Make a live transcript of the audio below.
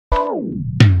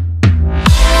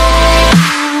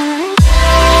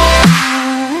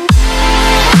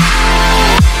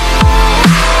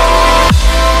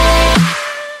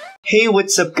Hey,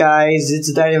 what's up guys?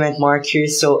 It's Dynamitemark here.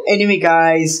 So anyway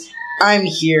guys, I'm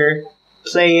here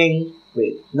playing,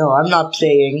 no, I'm not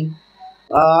playing.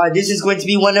 This is going to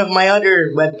be one of my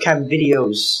other webcam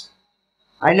videos.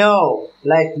 I know,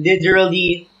 like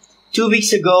literally 2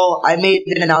 weeks ago I made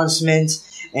an announcement,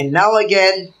 and now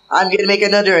again, I'm gonna make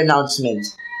another announcement.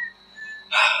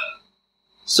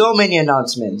 So many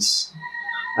announcements.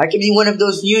 I could be one of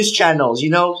those news channels,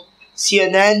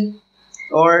 CNN,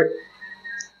 or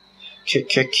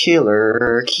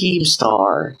Killer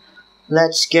Keemstar.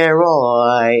 Let's get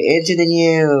right into the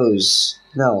news.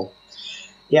 No.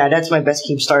 Yeah, that's my best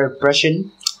Keemstar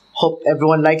impression. Hope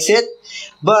everyone likes it.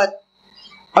 But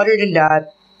other than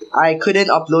that, I couldn't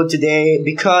upload today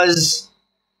because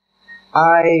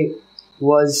I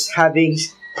was having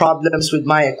problems with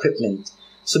my equipment.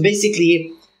 So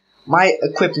basically, my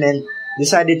equipment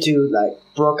decided to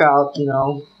broke out,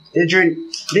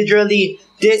 literally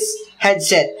this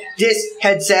headset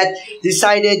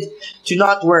decided to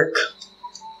not work.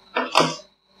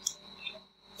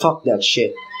 Fuck that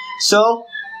shit. So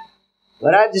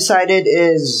what I've decided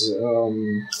is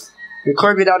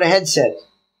record without a headset.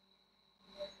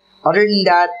 Other than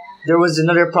that, there was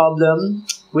another problem,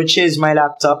 which is my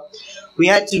laptop. We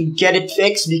had to get it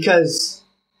fixed because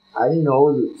I don't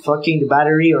know, fucking the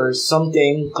battery or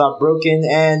something got broken,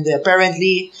 and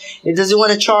apparently it doesn't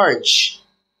want to charge.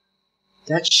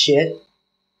 That shit.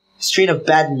 Strain of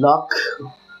bad luck.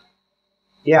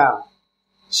 Yeah.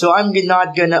 So I'm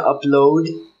not gonna upload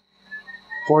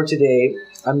for today.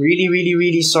 I'm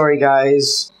really sorry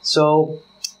guys. So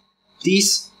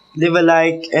please leave a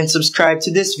like and subscribe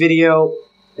to this video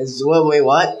as well. Wait,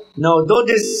 what? No, don't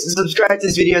just subscribe to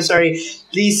this video, sorry.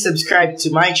 Please subscribe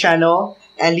to my channel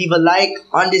and leave a like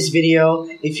on this video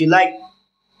if you like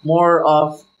more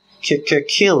of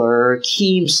Killer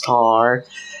Keemstar.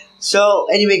 So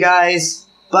anyway guys,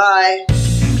 bye.